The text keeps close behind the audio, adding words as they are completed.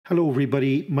Hello,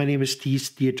 everybody. My name is Tis,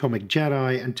 the Atomic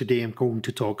Jedi, and today I'm going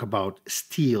to talk about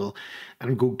steel.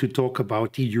 I'm going to talk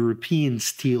about the European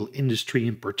steel industry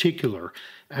in particular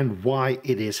and why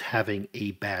it is having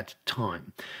a bad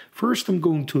time. First, I'm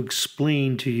going to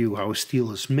explain to you how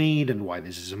steel is made and why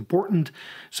this is important.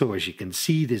 So, as you can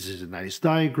see, this is a nice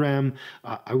diagram.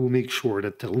 I will make sure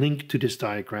that the link to this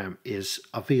diagram is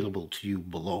available to you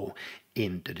below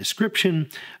in the description.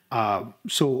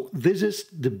 So this is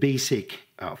the basic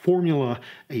formula.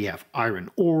 You have iron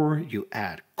ore, you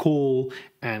add coal,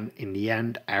 and in the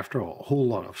end, after a whole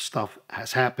lot of stuff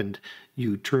has happened,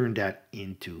 you turn that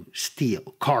into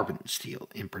steel, carbon steel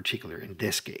in particular in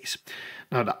this case.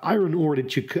 Now, the iron ore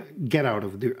that you get out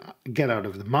of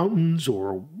the mountains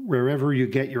or wherever you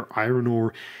get your iron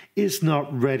ore is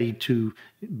not ready to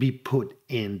be put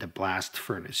in the blast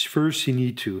furnace. First, you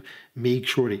need to make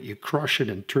sure that you crush it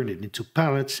and turn it into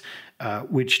pellets,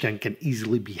 which then can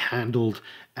easily be handled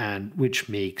and which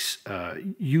makes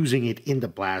using it in the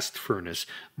blast furnace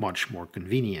much more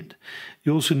convenient.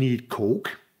 You also need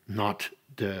coke, not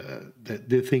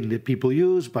the thing that people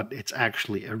use, but it's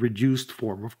actually a reduced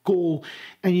form of coal,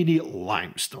 and you need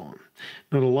limestone.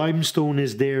 Now, the limestone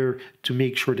is there to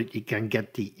make sure that you can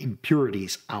get the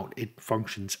impurities out. It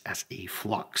functions as a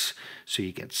flux, so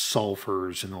you get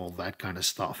sulfurs and all that kind of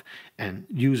stuff. And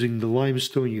using the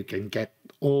limestone, you can get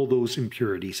all those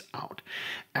impurities out.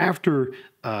 After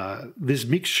this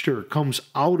mixture comes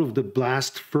out of the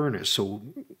blast furnace, so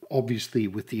obviously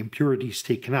with the impurities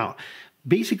taken out,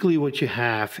 basically what you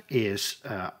have is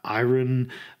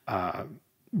iron,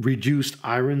 reduced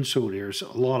iron. So there's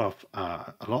a lot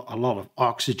of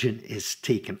oxygen is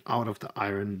taken out of the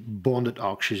iron, bonded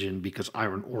oxygen, because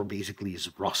iron ore basically is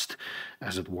rust,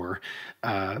 as it were.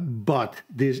 But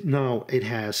this now it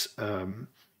has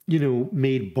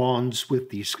made bonds with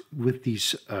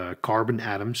these carbon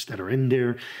atoms that are in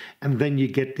there, and then you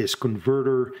get this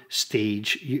converter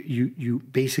stage. You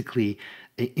basically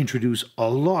introduce a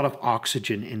lot of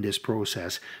oxygen in this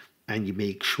process, and you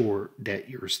make sure that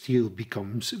your steel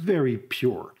becomes very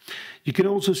pure. You can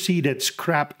also see that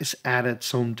scrap is added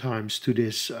sometimes to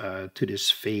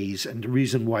this phase, and the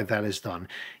reason why that is done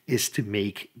is to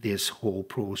make this whole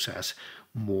process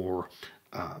more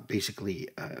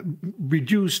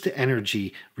reduce the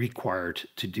energy required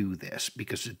to do this,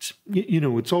 because it's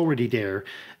already there,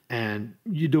 and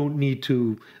you don't need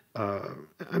to.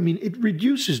 It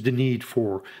reduces the need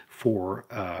for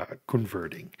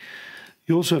converting.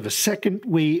 You also have a second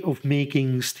way of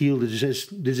making steel. This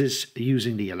is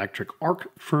using the electric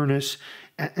arc furnace,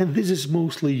 and this is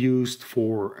mostly used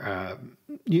for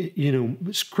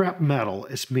scrap metal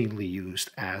is mainly used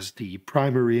as the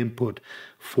primary input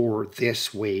for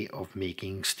this way of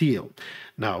making steel.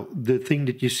 Now, the thing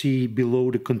that you see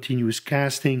below the continuous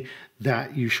casting,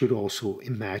 that you should also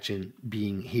imagine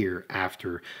being here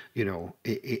after,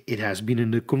 it has been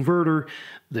in the converter.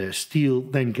 The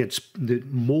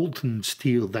molten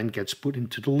steel then gets put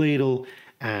into the ladle,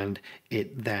 and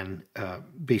it then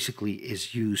basically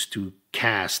is used to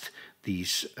cast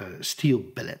these steel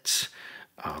billets.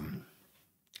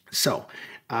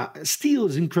 Steel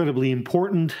is incredibly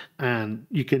important, and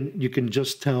you can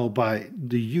just tell by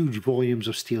the huge volumes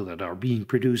of steel that are being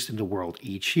produced in the world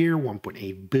each year.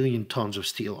 1.8 billion tons of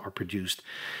steel are produced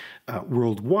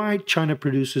worldwide. China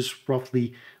produces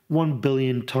roughly 1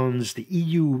 billion tons. The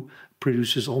EU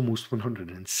produces almost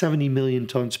 170 million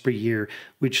tons per year,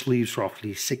 which leaves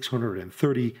roughly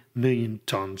 630 million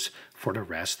tons for the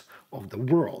rest of the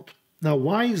world. Now,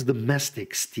 why is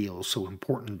domestic steel so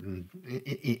important?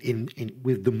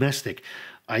 With domestic,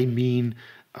 I mean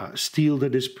steel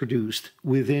that is produced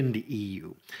within the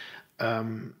EU.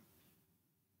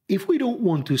 If we don't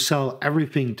want to sell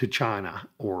everything to China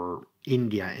or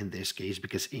India in this case,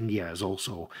 because India is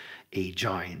also a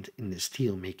giant in the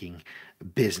steel making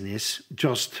business,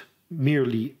 just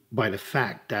merely by the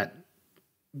fact that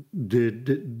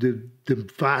the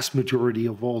vast majority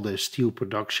of all the steel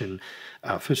production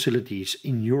facilities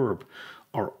in Europe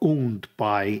are owned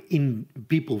by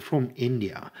people from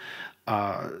India.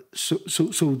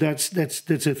 So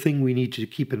that's a thing we need to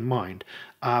keep in mind.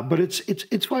 But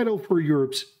it's vital for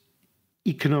Europe's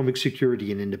economic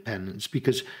security and independence,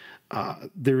 because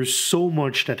there's so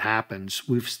much that happens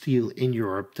with steel in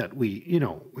Europe that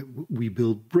we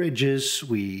build bridges,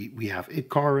 we have a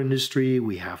car industry,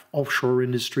 we have offshore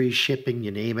industry, shipping,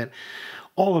 you name it.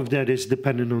 All of that is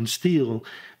dependent on steel,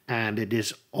 and it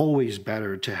is always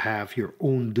better to have your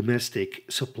own domestic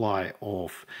supply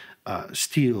of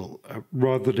steel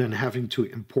rather than having to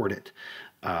import it.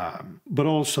 But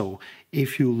also,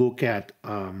 if you look at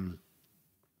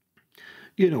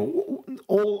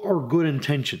all our good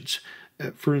intentions,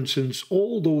 for instance,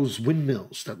 all those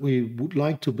windmills that we would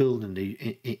like to build in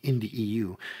the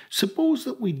EU, suppose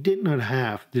that we did not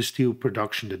have the steel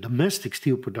production, the domestic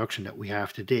steel production that we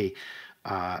have today,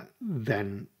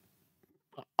 then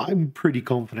I'm pretty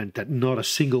confident that not a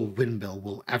single windmill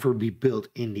will ever be built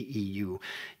in the EU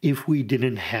if we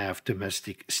didn't have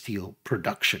domestic steel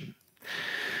production.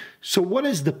 So what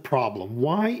is the problem?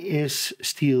 Why is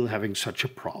steel having such a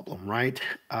problem, right?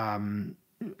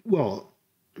 Well,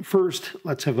 first,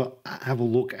 let's have a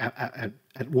look at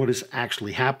what is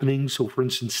actually happening. So, for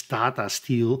instance, Tata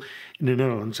Steel in the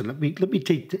Netherlands, and let me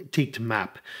take the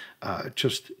map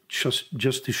just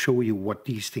to show you what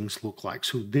these things look like.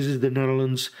 So, this is the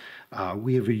Netherlands.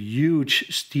 We have a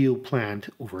huge steel plant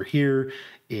over here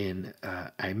in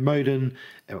IJmuiden,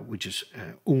 which is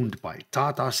owned by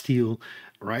Tata Steel,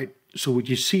 right? So what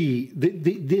you see,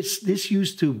 this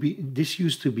used to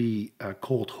be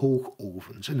called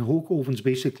hoogovens, and hoogovens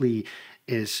basically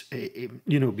is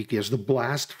because the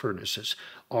blast furnaces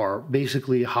are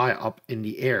basically high up in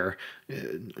the air,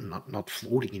 not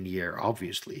floating in the air,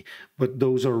 obviously, but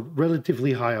those are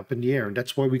relatively high up in the air, and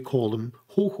that's why we call them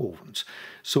hoogovens.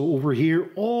 So over here,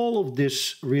 all of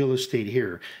this real estate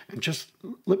here, and just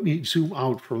let me zoom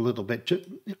out for a little bit.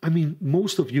 I mean,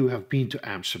 most of you have been to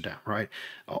Amsterdam, right?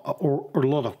 Or a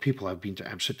lot of people have been to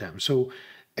Amsterdam. So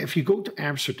if you go to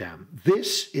Amsterdam,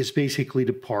 this is basically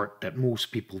the part that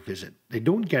most people visit. They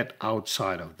don't get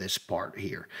outside of this part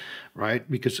here, right?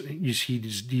 Because you see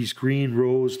these green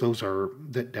rows; those are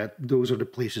those are the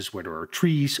places where there are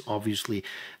trees, obviously.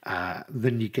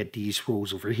 Then you get these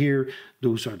rows over here;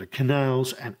 those are the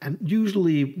canals, and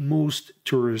usually most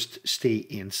tourists stay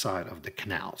inside of the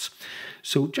canals.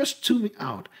 So just zooming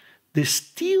out, the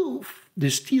steel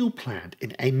plant in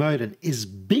IJmuiden is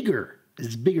bigger.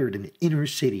 It's bigger than the inner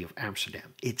city of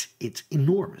Amsterdam. It's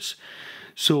enormous.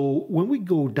 So when we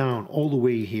go down all the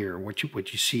way here, what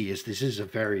you see is this is a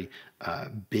very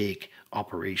big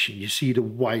operation. You see the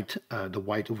white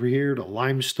over here, the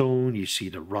limestone. You see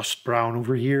the rust brown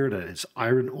over here. That is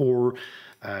iron ore.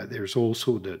 There's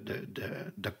also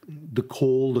the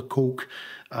coal, the coke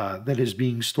that is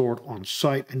being stored on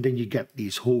site, and then you get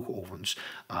these hoogovens.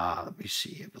 Let me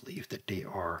see. I believe that they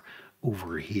are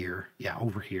over here. Yeah,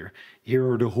 over here. Here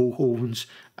are the hoogovens,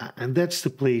 and that's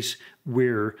the place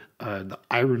where the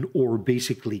iron ore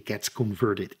basically gets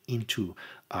converted into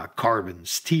carbon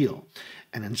steel.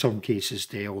 And in some cases,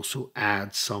 they also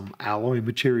add some alloy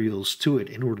materials to it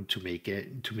in order to make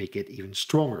it even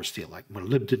stronger steel, like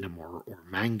molybdenum or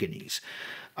manganese.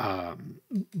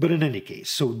 But in any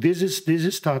case, so this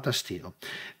is Tata Steel,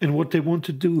 and what they want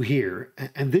to do here,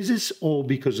 and this is all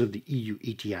because of the EU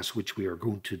ETS, which we are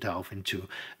going to delve into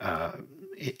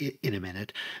in a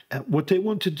minute. What they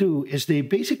want to do is they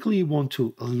basically want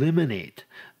to eliminate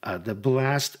the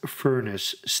blast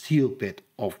furnace steel bit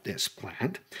of this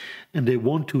plant, and they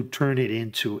want to turn it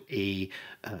into a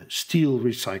steel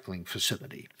recycling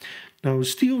facility. Now, a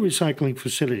steel recycling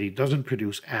facility doesn't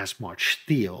produce as much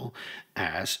steel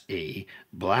as a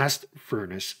blast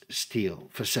furnace steel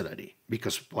facility,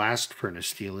 because blast furnace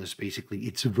steel is basically,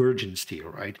 it's virgin steel,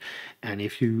 right? And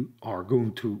if you are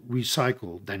going to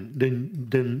recycle,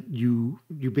 then you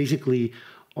basically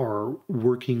are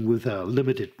working with a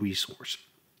limited resource.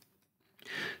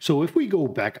 So if we go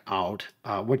back out,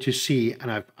 what you see,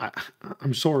 and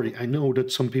I'm sorry, I know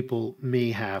that some people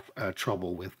may have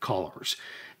trouble with colors,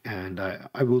 and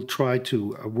I will try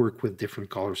to work with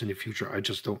different colors in the future. I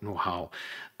just don't know how.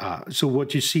 So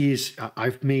what you see is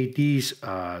I've made these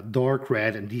dark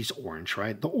red and these orange,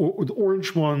 right? The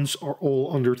orange ones are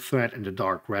all under threat, and the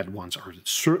dark red ones are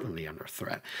certainly under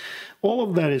threat. All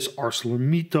of that is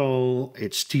ArcelorMittal.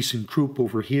 It's ThyssenKrupp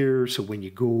over here. So when you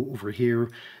go over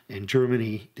here in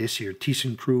Germany, this here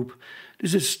ThyssenKrupp,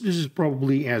 this is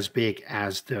probably as big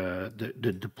as the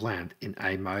plant in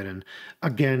IJmuiden.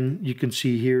 Again, you can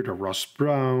see here the rust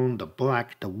brown, the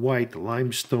black, the white, the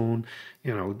limestone.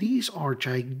 You know, these are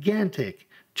gigantic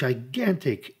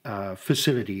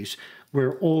facilities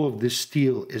where all of this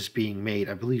steel is being made.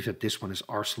 I believe that this one is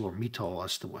ArcelorMittal,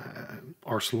 as the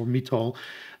ArcelorMittal.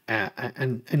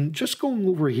 And just going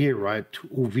over here, right, to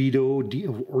Oviedo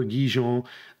or Dijon,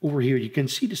 over here, you can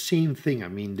see the same thing. I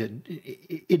mean,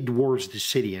 it dwarfs the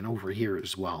city, and over here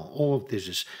as well. All of this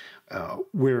is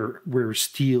where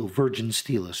steel, virgin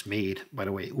steel, is made. By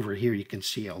the way, over here you can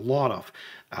see a lot of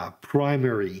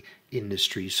primary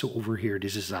industry. So over here,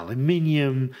 this is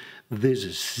aluminium, this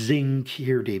is zinc.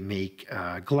 Here they make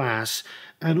glass,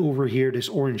 and over here, this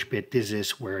orange bit, this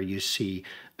is where you see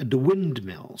the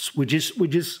windmills, which is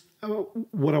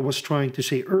what I was trying to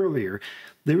say earlier.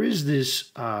 There is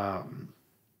this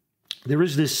there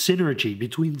is this synergy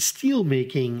between steel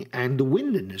making and the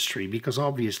wind industry, because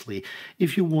obviously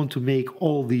if you want to make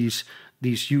all these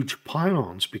huge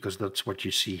pylons, because that's what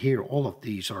you see here, all of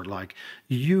these are like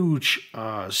huge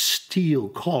steel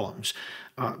columns,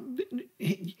 uh,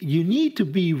 you need to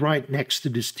be right next to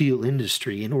the steel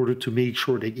industry in order to make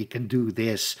sure that you can do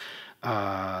this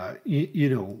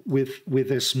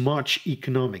with as much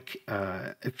economic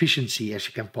efficiency as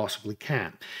you can possibly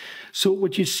can. So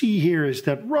what you see here is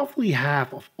that roughly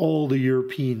half of all the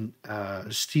European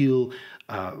steel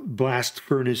blast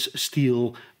furnace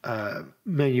steel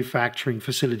manufacturing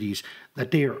facilities,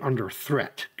 that they are under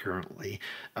threat currently.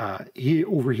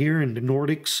 Over here in the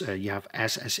Nordics, you have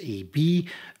SSAB.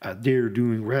 They're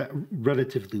doing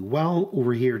relatively well.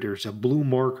 Over here, there's a blue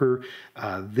marker.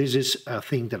 This is a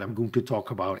thing that I'm going to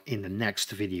talk about in the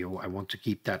next video. I want to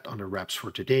keep that under wraps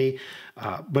for today.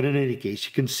 But in any case,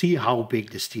 you can see how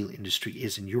big the steel industry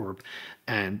is in Europe.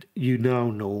 And you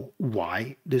now know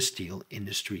why the steel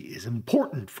industry is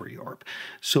important for Europe.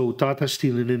 So Tata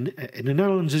Steel in the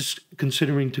Netherlands is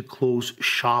considering to close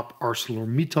shop.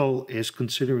 ArcelorMittal is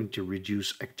considering to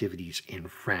reduce activities in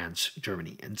France,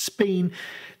 Germany, and Spain.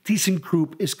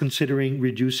 ThyssenKrupp is considering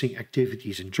reducing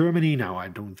activities in Germany. Now, I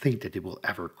don't think that they will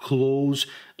ever close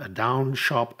down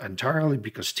shop entirely,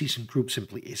 because ThyssenKrupp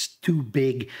simply is too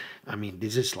big. I mean,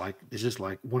 this is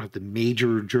like one of the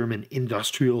major German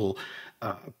industrial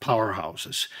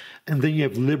powerhouses. And then you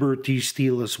have Liberty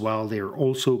Steel as well. They are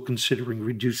also considering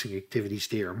reducing activities.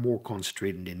 They are more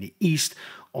concentrated in the east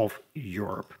of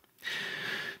Europe.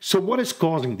 So what is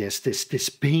causing this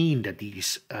pain that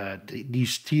these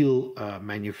steel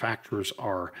manufacturers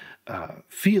are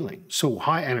feeling? So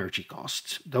high energy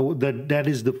costs. That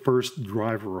is the first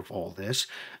driver of all this.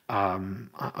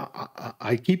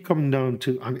 I keep coming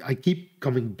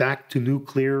back to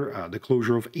nuclear. The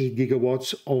closure of 8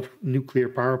 gigawatts of nuclear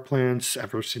power plants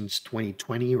ever since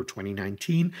 2020 or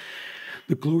 2019.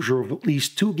 The closure of at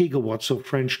least 2 gigawatts of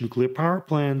French nuclear power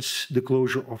plants, the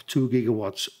closure of 2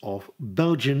 gigawatts of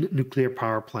Belgian nuclear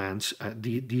power plants.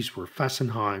 These were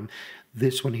Fessenheim.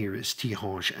 This one here is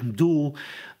Tihange and Doel.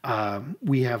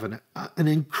 We have an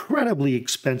incredibly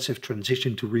expensive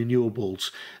transition to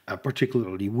renewables,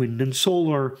 particularly wind and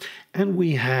solar. And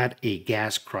we had a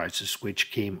gas crisis,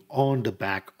 which came on the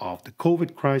back of the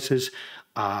COVID crisis.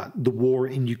 The war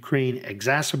in Ukraine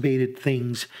exacerbated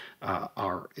things.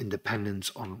 Our independence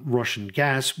on Russian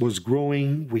gas was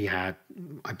growing. We had,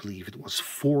 I believe it was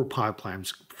four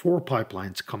pipelines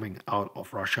coming out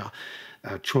of Russia,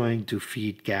 trying to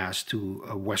feed gas to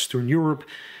Western Europe.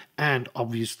 And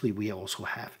obviously, we also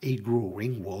have a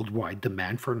growing worldwide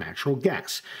demand for natural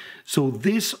gas. So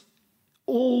this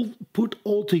all put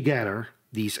all together,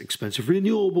 these expensive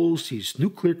renewables, these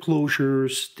nuclear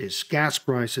closures, this gas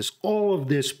crisis, all of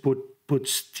this put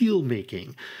steel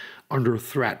making under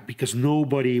threat, because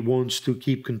nobody wants to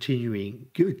continue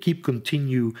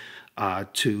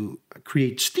to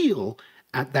create steel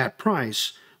at that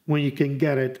price when you can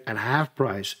get it at half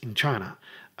price in China.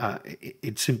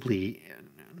 It's simply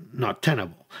not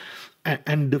tenable.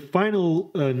 And the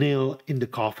final nail in the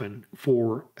coffin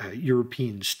for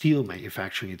European steel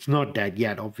manufacturing, it's not dead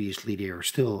yet. Obviously, they are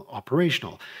still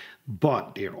operational,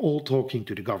 but they're all talking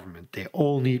to the government. They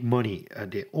all need money.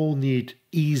 They all need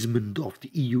easement of the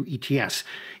EU ETS,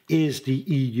 is the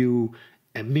EU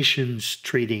emissions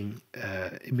trading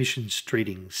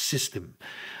system.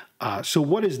 So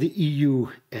what is the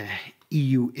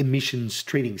EU emissions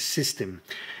trading system?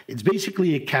 It's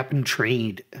basically a cap and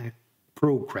trade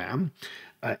program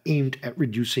aimed at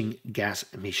reducing gas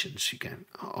emissions. You can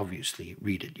obviously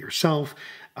read it yourself.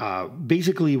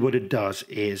 Basically, what it does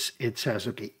is it says,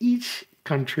 okay, each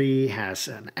country has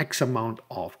an X amount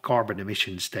of carbon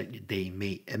emissions that they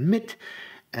may emit.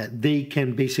 They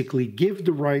can basically give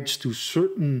the rights to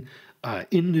certain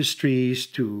industries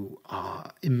to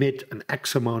emit an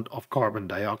X amount of carbon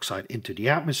dioxide into the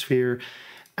atmosphere.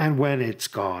 And when it's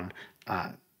gone,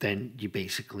 then you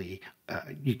basically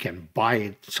you can buy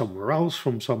it somewhere else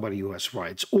from somebody who has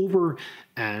rights over.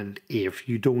 And if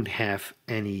you don't have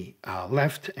any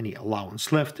any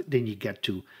allowance left, then you get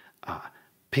to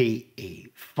pay a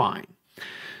fine.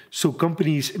 So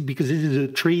companies, because it is a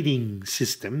trading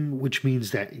system, which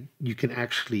means that you can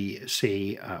actually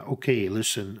say, okay,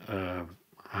 listen,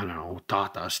 I don't know,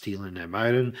 Tata Steel in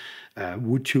Muiden,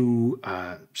 would you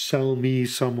sell me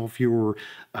some of your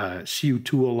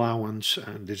CO2 allowance?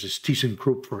 And this is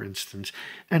ThyssenKrupp, for instance.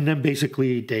 And then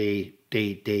basically the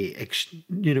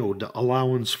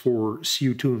allowance for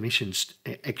CO2 emissions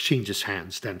exchanges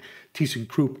hands. Then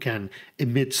ThyssenKrupp can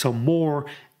emit some more,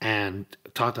 and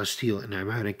Tata Steel and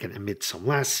American emit some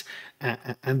less.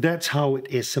 And that's how it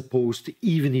is supposed to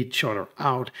even each other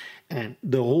out. And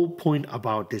the whole point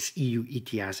about this EU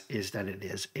ETS is that it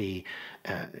is it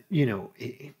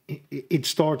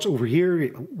starts over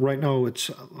here. Right now, let's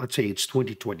say it's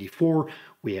 2024.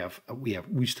 We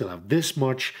still have this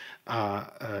much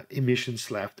emissions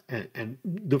left, and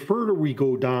the further we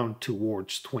go down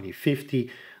towards 2050,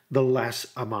 the less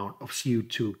amount of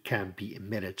CO2 can be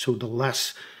emitted. So the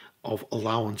less of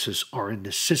allowances are in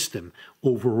the system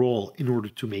overall in order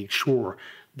to make sure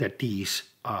that these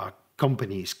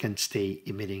companies can stay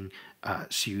emitting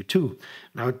CO2.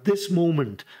 Now, at this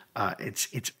moment, I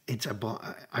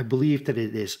believe that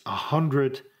it is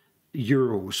 100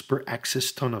 euros per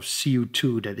excess ton of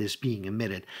CO2 that is being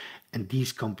emitted. And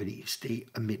these companies, they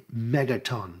emit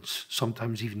megatons,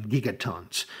 sometimes even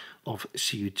gigatons of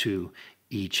CO2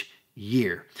 each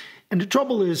year. And the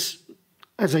trouble is,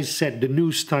 as I said, the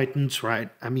news tightens, right?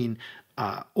 I mean,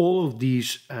 all of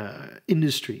these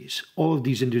industries,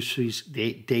 they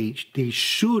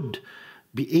should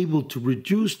be able to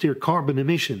reduce their carbon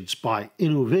emissions by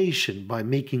innovation, by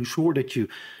making sure that you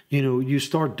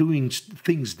start doing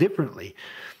things differently.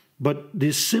 But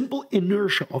this simple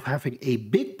inertia of having a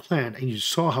big plant, and you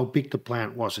saw how big the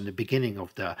plant was in the beginning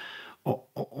of the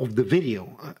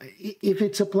video. If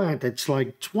it's a plant that's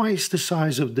like twice the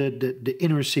size of the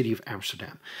inner city of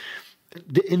Amsterdam,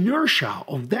 the inertia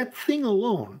of that thing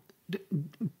alone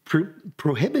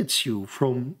prohibits you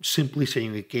from simply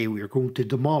saying, okay, we are going to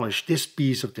demolish this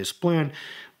piece of this plant,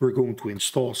 we're going to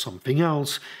install something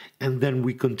else, and then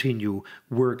we continue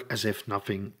work as if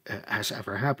nothing has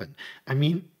ever happened. I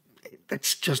mean,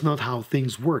 that's just not how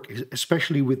things work,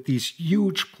 especially with these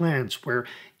huge plants where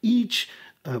each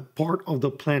part of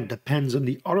the plant depends on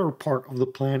the other part of the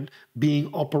plant being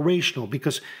operational,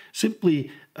 because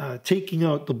simply taking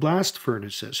out the blast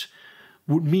furnaces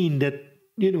would mean that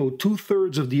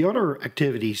 2/3 of the other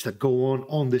activities that go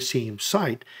on the same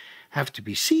site have to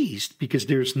be ceased because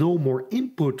there's no more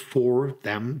input for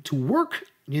them to work,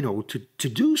 to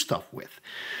do stuff with.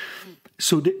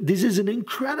 So this is an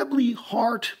incredibly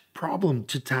hard problem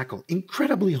to tackle,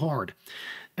 incredibly hard.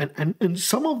 And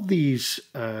some of these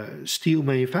steel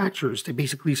manufacturers, they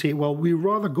basically say, well, we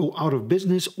rather go out of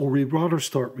business or we rather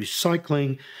start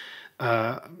recycling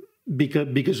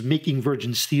because making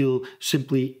virgin steel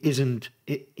simply isn't,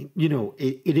 it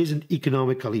isn't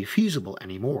economically feasible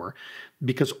anymore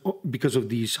because of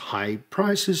these high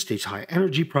prices, these high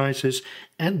energy prices,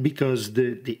 and because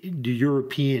the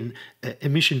European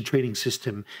emission trading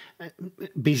system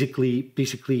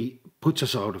basically puts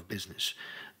us out of business.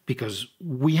 Because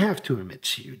we have to emit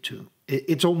CO2.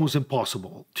 It's almost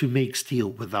impossible to make steel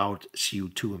without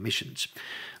CO2 emissions.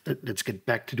 Let's get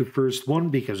back to the first one,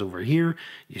 because over here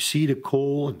you see the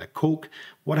coal and the coke.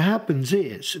 What happens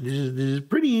is, this is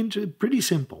pretty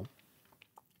simple,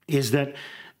 is that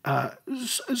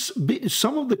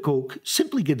some of the coke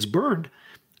simply gets burned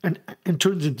and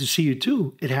turns into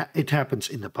CO2. It happens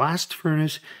in the blast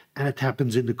furnace and it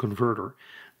happens in the converter.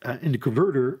 In the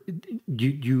converter,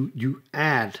 you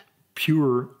add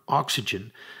pure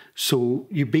oxygen, so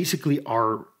you basically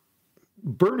are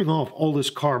burning off all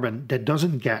this carbon that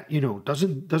doesn't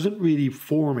really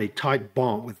form a tight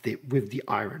bond with the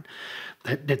iron.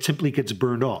 That simply gets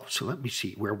burned off. So let me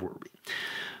see, where were we?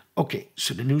 Okay,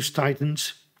 so the news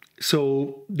tightens.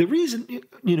 So the reason,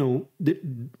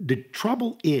 the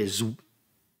trouble is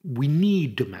we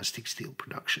need domestic steel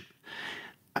production.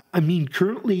 I mean,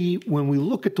 currently, when we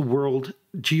look at the world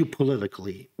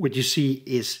geopolitically, what you see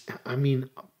is,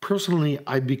 personally,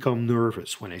 I become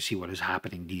nervous when I see what is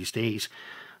happening these days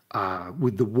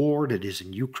with the war that is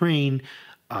in Ukraine,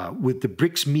 with the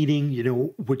BRICS meeting.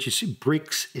 What you see,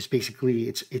 BRICS is basically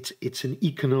it's an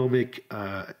economic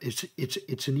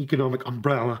it's an economic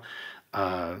umbrella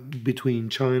between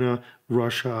China,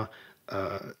 Russia,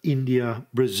 India,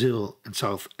 Brazil, and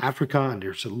South Africa, and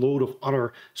there's a load of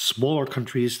other smaller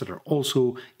countries that are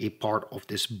also a part of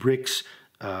this BRICS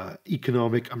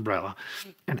economic umbrella.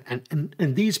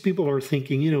 And these people are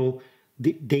thinking,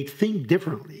 they think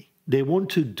differently. They want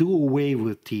to do away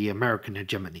with the American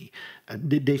hegemony.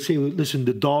 They say, listen,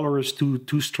 the dollar is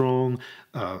too strong.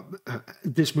 At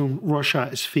this moment, Russia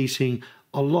is facing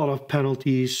a lot of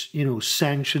penalties,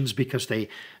 sanctions, because they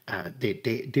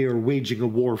are waging a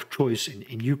war of choice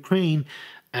in Ukraine,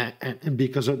 and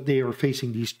because they are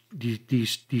facing these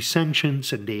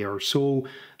sanctions, and they are so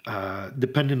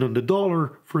dependent on the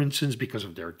dollar, for instance, because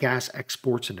of their gas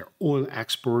exports and their oil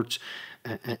exports,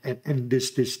 and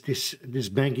this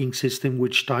banking system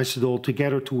which ties it all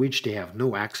together, to which they have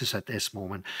no access at this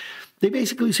moment. They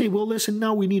basically say, well, listen,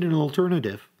 now we need an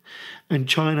alternative. And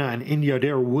China and India,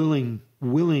 they're willing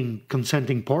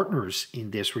consenting partners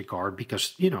in this regard,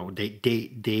 because they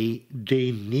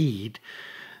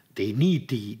need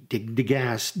the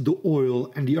gas, the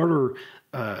oil, and the other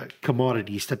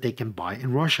commodities that they can buy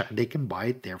in Russia, and they can buy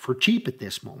it there for cheap at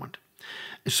this moment.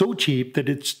 So cheap that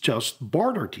it's just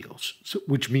barter deals,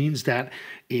 which means that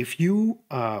if you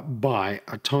buy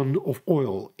a ton of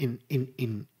oil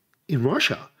in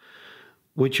Russia,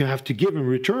 what you have to give in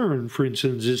return, for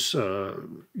instance, is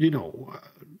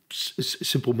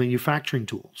simple manufacturing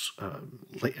tools,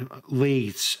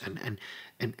 lathes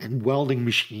and welding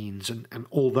machines and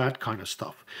all that kind of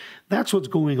stuff. That's what's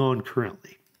going on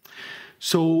currently.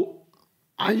 So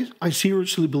I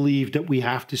seriously believe that we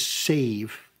have to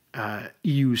save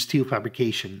EU steel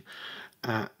fabrication,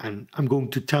 and I'm going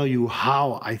to tell you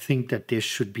how I think that this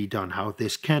should be done, how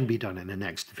this can be done in the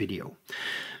next video.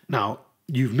 Now,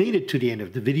 you've made it to the end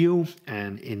of the video,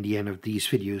 and in the end of these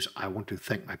videos, I want to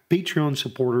thank my Patreon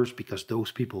supporters, because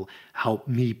those people help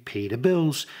me pay the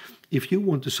bills. If you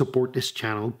want to support this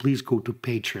channel, please go to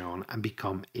Patreon and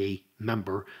become a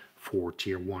member for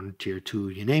tier 1, tier 2,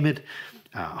 you name it.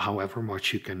 However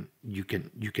much you can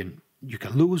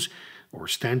lose or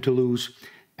stand to lose,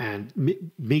 and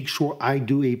make sure I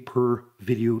do a per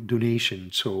video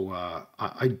donation. So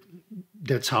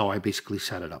that's how I basically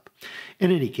set it up.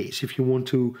 In any case, if you want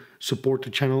to support the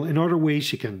channel in other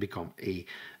ways, you can become a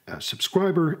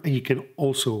subscriber, and you can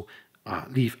also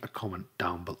leave a comment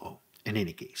down below. In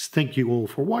any case, thank you all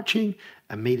for watching,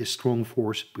 and may the strong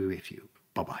force be with you.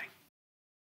 Bye-bye.